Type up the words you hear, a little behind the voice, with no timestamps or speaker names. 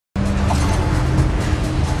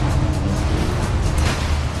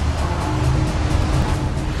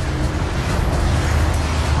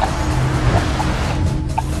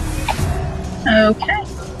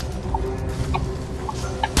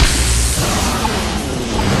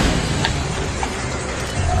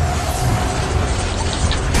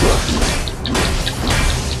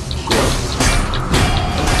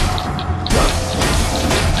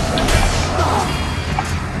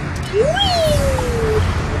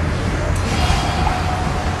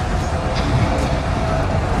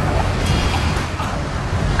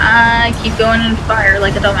keep going in fire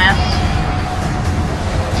like a dumbass.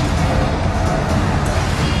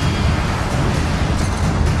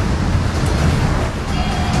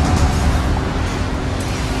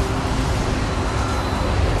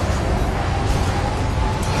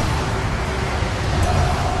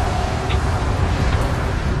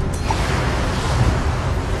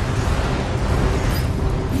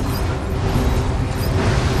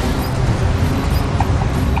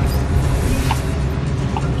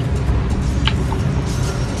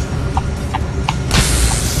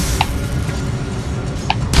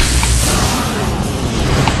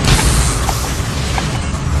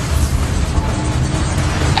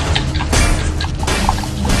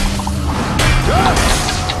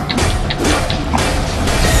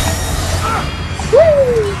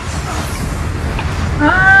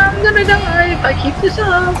 I'm gonna die if I keep this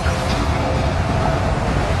up.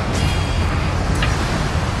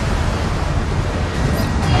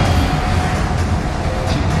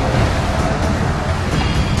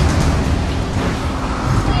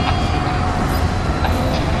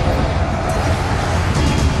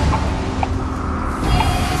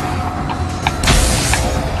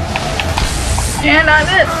 And I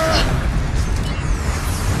missed.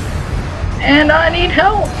 And I need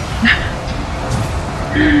help.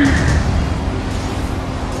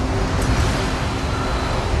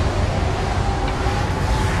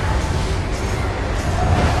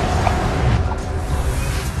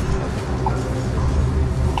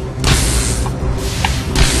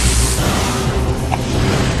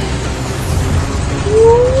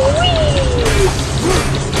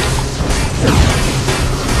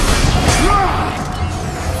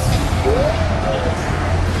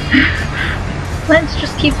 Let's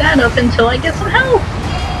just keep that up until I get some help.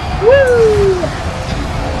 Woo!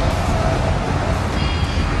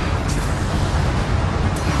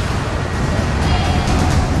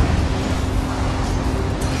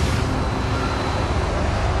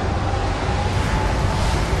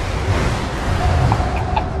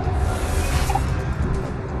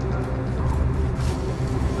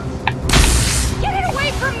 Get it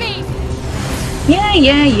away from me!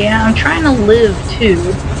 Yeah, I'm trying to live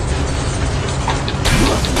too.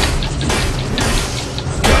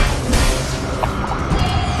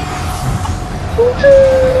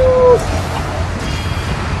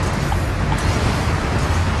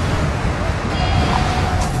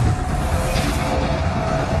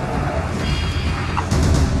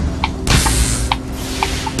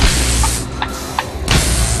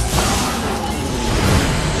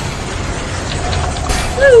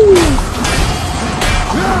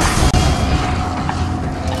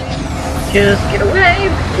 Just get away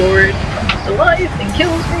before it comes to life and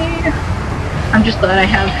kills me. I'm just glad I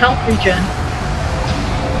have health regen.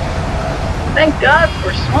 Thank God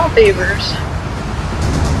for small favors.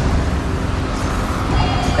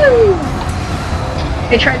 Woo!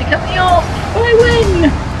 They tried to cut me off, but I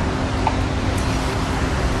win!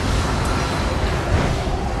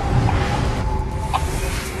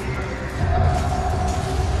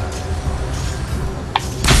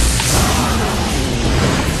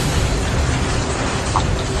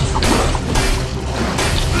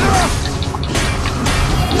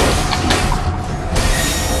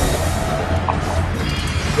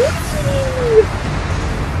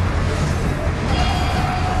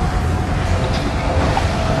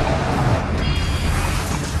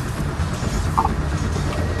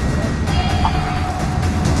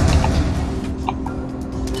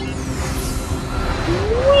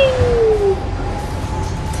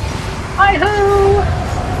 Hi-ho!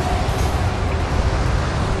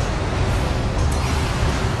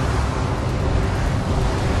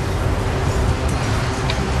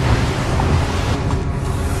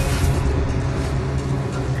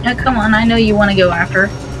 Now come on, I know you want to go after.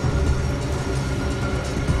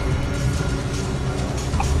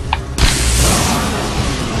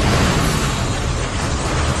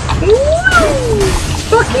 Woo!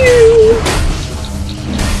 Fuck you!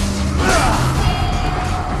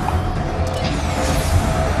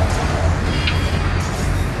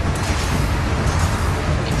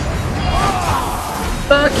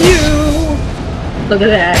 Fuck you! Look at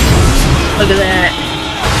that. Look at that.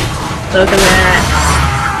 Look at that.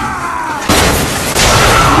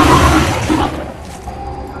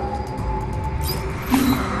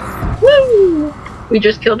 Woo! We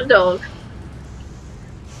just killed a dog.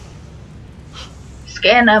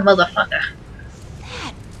 Scan that motherfucker.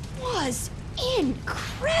 That was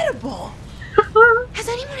incredible! Has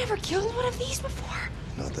anyone ever killed one of these before?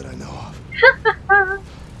 Not that I know of.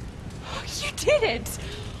 You did it!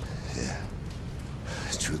 Yeah.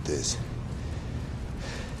 The truth is,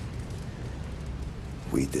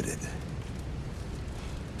 we did it.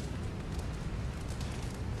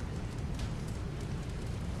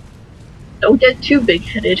 Don't get too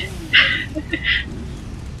big-headed.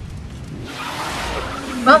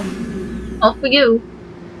 Well, off we go.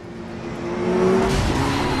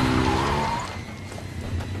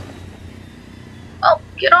 Oh,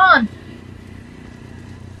 get on!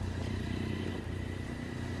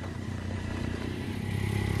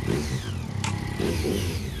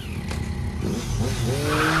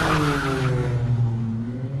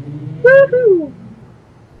 Woohoo!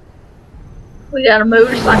 We got a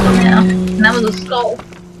motorcycle now, and that was a skull.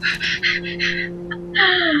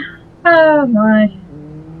 Oh my.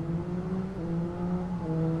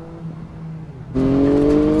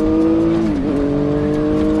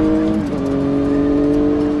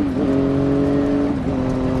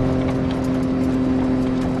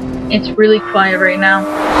 It's really quiet right now.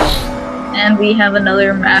 And we have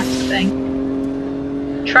another mask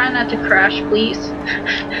thing. Try not to crash, please.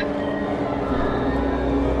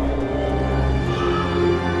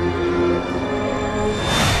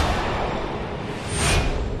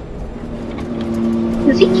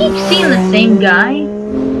 Does he keep seeing the same guy?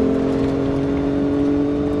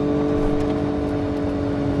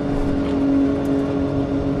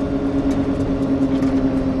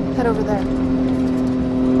 Head over there.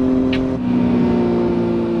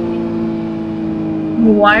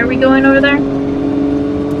 Why are we going over there?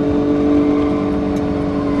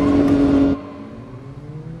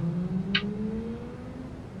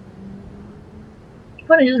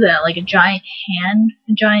 What is that? Like a giant hand?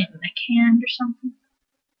 A giant neck hand or something?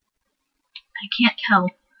 I can't tell.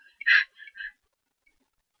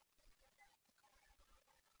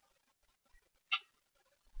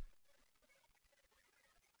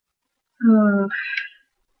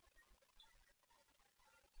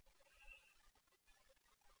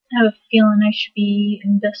 I have a feeling I should be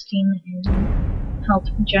investing in health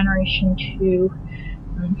regeneration 2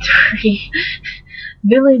 and 3.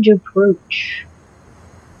 Village approach.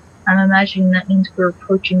 I'm imagining that means we're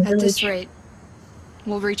approaching village. At this rate,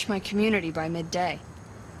 we'll reach my community by midday.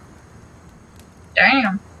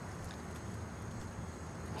 Damn.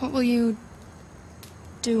 What will you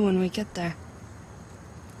do when we get there?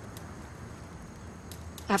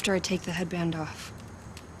 After I take the headband off.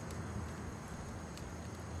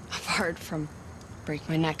 Apart from break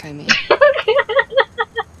my neck, I mean.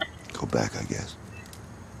 Go back, I guess.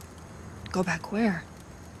 Go back where?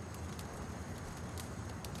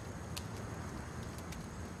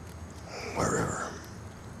 Wherever.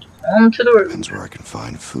 On to the road. Depends where I can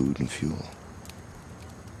find food and fuel.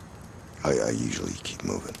 I usually keep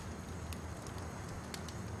moving.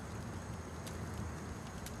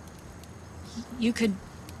 You could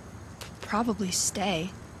probably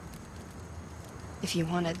stay. If you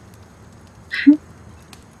wanted.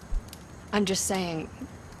 I'm just saying,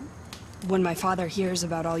 when my father hears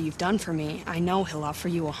about all you've done for me, I know he'll offer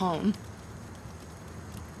you a home.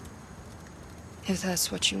 If that's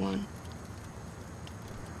what you want.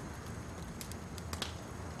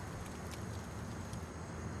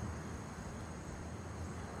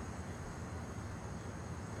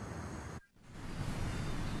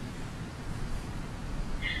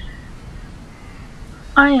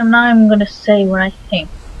 I am not even gonna say what I think,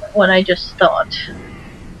 what I just thought.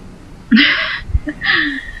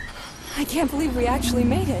 I can't believe we actually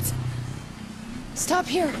made it. Stop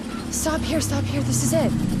here. Stop here, stop here. This is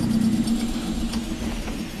it.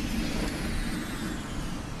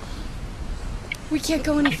 We can't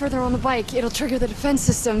go any further on the bike. It'll trigger the defense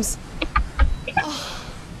systems. Oh.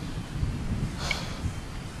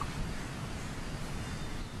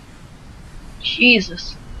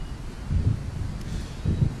 Jesus.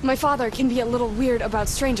 My father can be a little weird about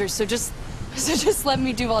strangers, so just let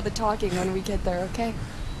me do all the talking when we get there, okay?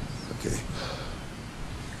 Okay.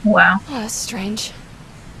 Wow. Oh, that's strange.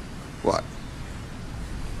 What?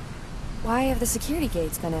 Why have the security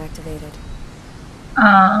gates been activated?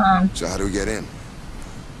 So how do we get in?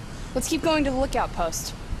 Let's keep going to the lookout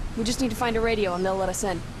post. We just need to find a radio and they'll let us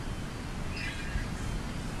in.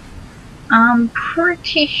 I'm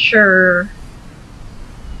pretty sure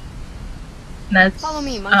that's, Follow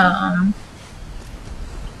me, monkey.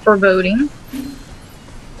 for voting.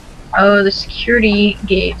 Oh, the security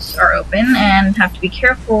gates are open and have to be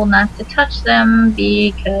careful not to touch them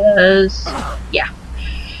because, yeah.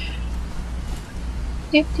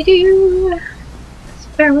 Do-do-do.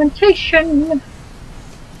 Experimentation.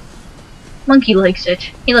 Monkey likes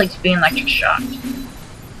it. He likes being electric shocked.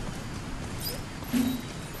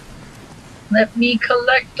 Let me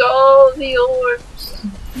collect all the orbs.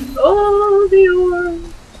 All the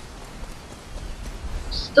orbs.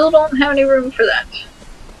 Still don't have any room for that.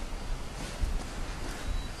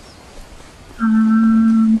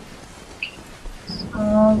 Okay. So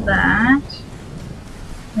all that.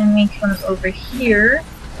 having me come over here,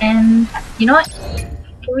 and you know what?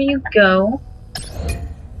 Before you go,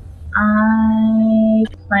 I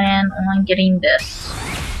plan on getting this.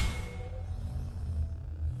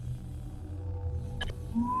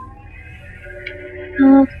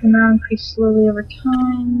 Health will now increase slowly over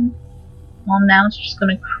time. Well, now it's just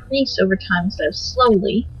going to increase over time instead of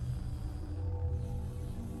slowly.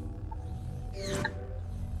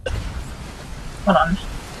 Hold on.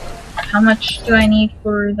 How much do I need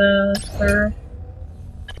for the third?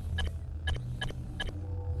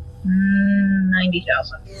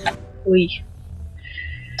 90,000. Wee.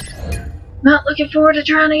 Not looking forward to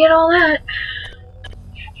trying to get all that.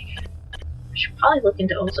 I should probably look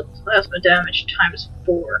into also plasma damage times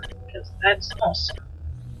 4, because that's awesome.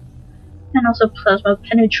 And also plasma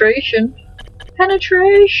penetration.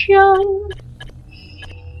 Penetration!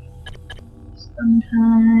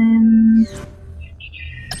 Sometimes...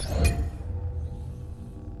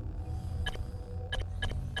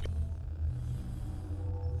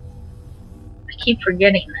 I keep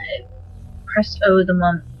forgetting that press O the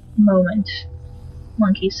moment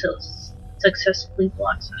monkey successfully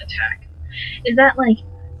blocks an attack. Is that like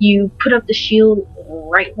you put up the shield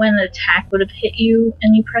right when the attack would have hit you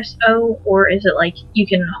and you press O, or is it like you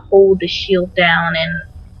can hold the shield down and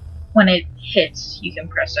when it hits you can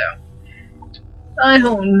press O? I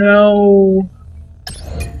don't know.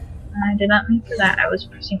 I did not mean for that. I was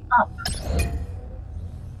pressing up.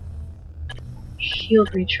 Shield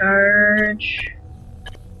recharge.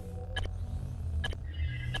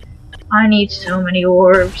 I need so many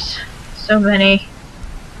orbs. So many.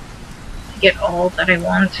 To get all that I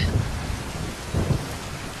want.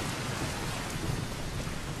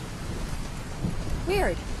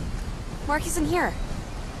 Weird. Mark isn't here.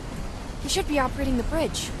 He should be operating the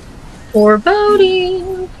bridge.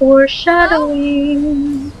 Foreboding,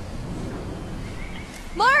 foreshadowing.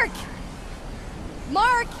 Mark!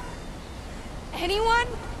 Mark! Anyone?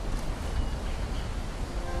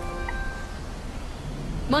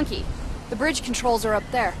 Monkey, the bridge controls are up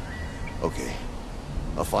there. Okay.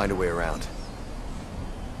 I'll find a way around.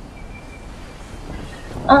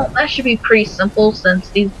 Well, that should be pretty simple since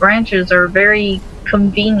these branches are very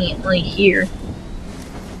conveniently here.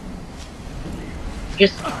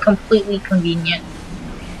 Just completely convenient.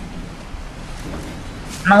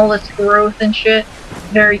 And all this growth and shit,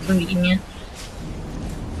 very convenient.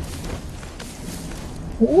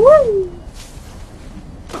 Woo!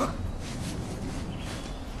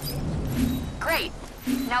 Great.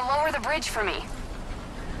 Now lower the bridge for me.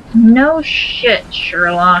 No shit,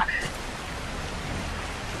 Sherlock.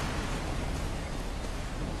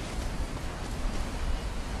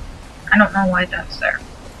 I don't know why that's there.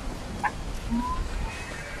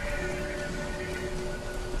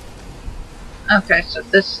 Okay, so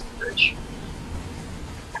this is the bridge.